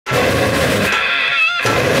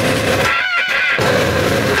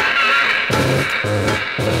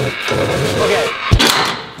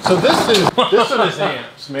So this one is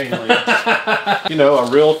amps mainly. You know,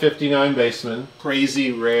 a real 59 Bassman,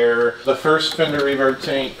 crazy rare. The first Fender Reverb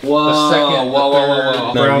tank. Whoa! The second,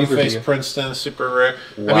 Whoa! brown face Princeton, super rare.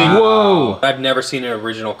 Wow. I mean, whoa! I've never seen an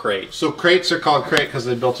original crate. So crates are called crate because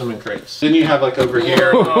they built them in crates. Then you have like over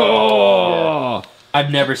here. Oh.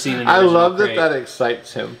 I've never seen an original I love crate. that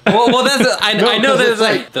excites him. Well, that's I know that it's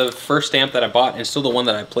like the first amp that I bought, and still the one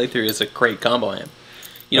that I play through, is a crate combo amp.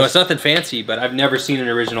 You know, it's nothing fancy, but I've never seen an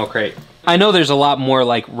original crate. I know there's a lot more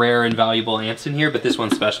like rare and valuable amps in here, but this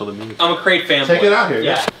one's special to me. I'm a crate fanboy. Take it out here.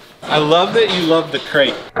 Yeah. I love that you love the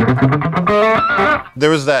crate. There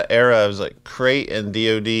was that era, it was like crate and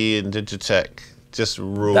DOD and Digitech just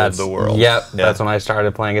ruled the world. Yep, yeah. That's when I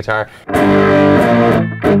started playing guitar.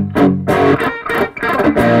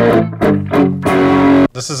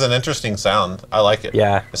 This is an interesting sound. I like it.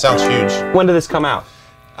 Yeah. It sounds huge. When did this come out?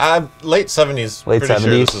 Late 70s. Late Pretty 70s? sure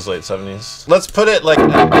this is late 70s. Let's put it like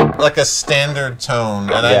a standard tone,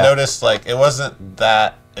 and I noticed like it wasn't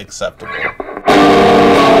that acceptable.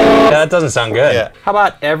 Yeah, that doesn't sound good. Yeah. How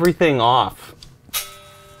about everything off?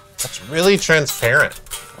 That's really transparent.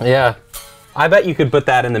 Yeah. I bet you could put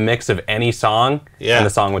that in the mix of any song, and the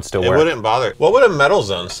song would still work. It wouldn't bother. What would a metal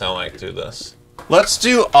zone sound like through this? Let's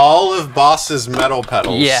do all of Boss's metal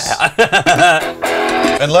pedals. Yeah.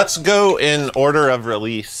 And let's go in order of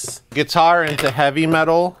release. Guitar into heavy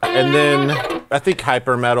metal, and then I think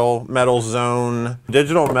hyper metal, metal zone,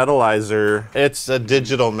 digital metalizer. It's a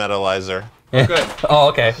digital metalizer. Good. Oh,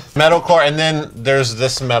 okay. Metalcore, and then there's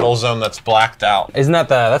this metal zone that's blacked out. Isn't that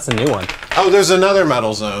that's the new one? Oh, there's another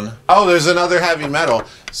metal zone. Oh, there's another heavy metal.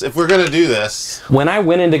 So if we're gonna do this. When I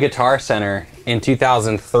went into Guitar Center in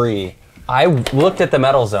 2003, I looked at the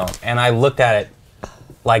metal zone, and I looked at it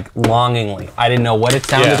like longingly. I didn't know what it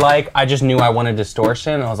sounded like. I just knew I wanted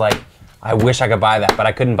distortion, and I was like, I wish I could buy that, but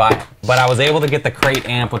I couldn't buy it. But I was able to get the crate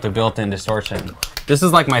amp with the built-in distortion. This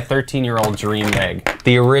is like my 13-year-old dream rig.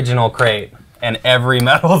 The original crate and every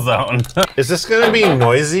metal zone. Is this gonna be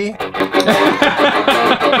noisy?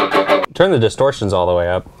 Turn the distortions all the way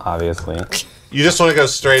up, obviously. You just wanna go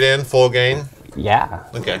straight in, full gain? Yeah.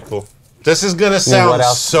 Okay, cool. This is gonna sound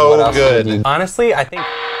so good. Honestly, I think...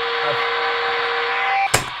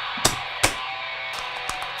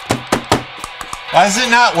 Why is it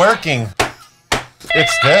not working?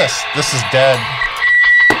 It's this. This is dead.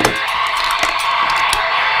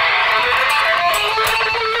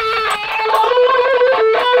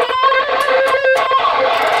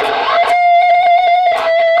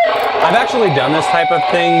 I've actually done this type of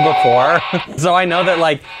thing before, so I know that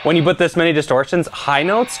like when you put this many distortions, high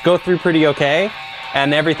notes go through pretty okay,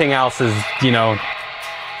 and everything else is, you know.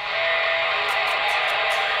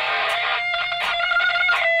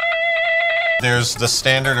 There's the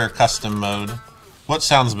standard or custom mode. What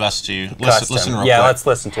sounds best to you? Listen real quick. Let's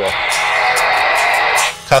listen to it.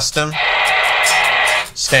 Custom.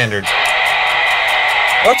 Standard.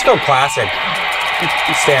 Let's go classic.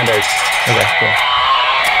 Standard. Okay, cool.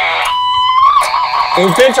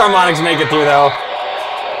 Ooh, pinch harmonics make it through though.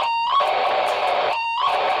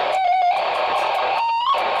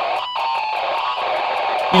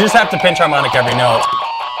 You just have to pinch harmonic every note.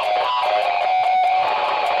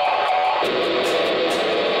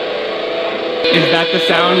 Is that the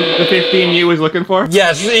sound the 15U was looking for?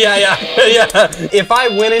 Yes, yeah. If I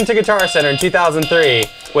went into Guitar Center in 2003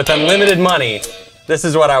 with unlimited money, this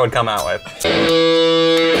is what I would come out with.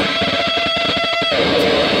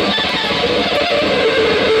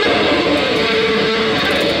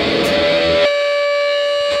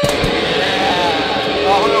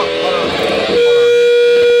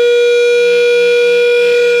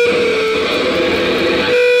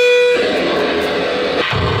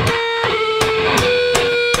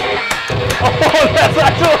 That's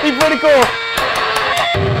actually pretty cool.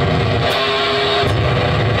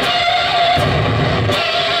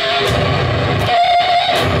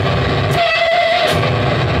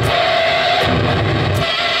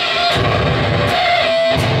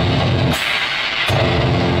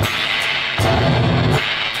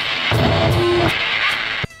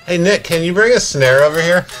 Hey Nick, can you bring a snare over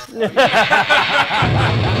here?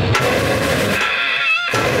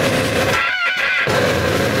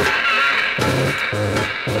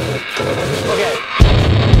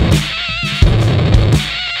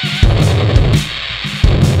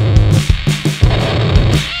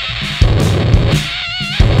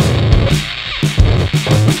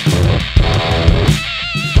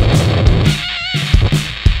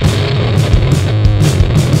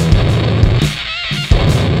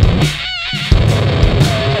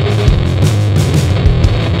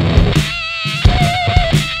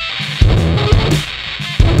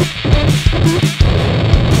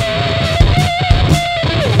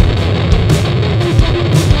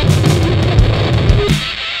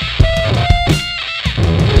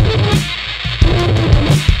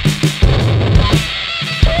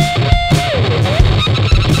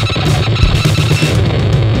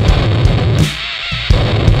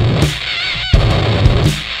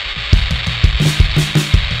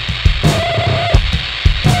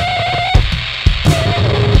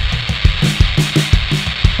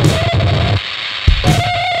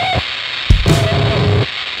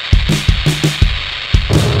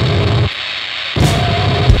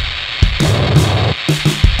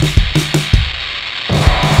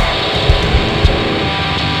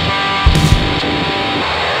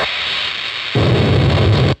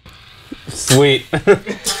 Sweet.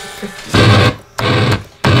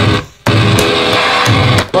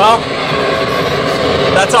 Well,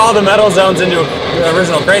 that's all the metal zones into the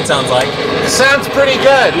original crate sounds like. Sounds pretty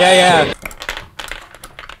good. Yeah.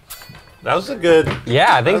 That was a good.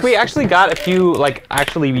 Yeah, I think we actually got a few like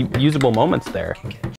actually usable moments there.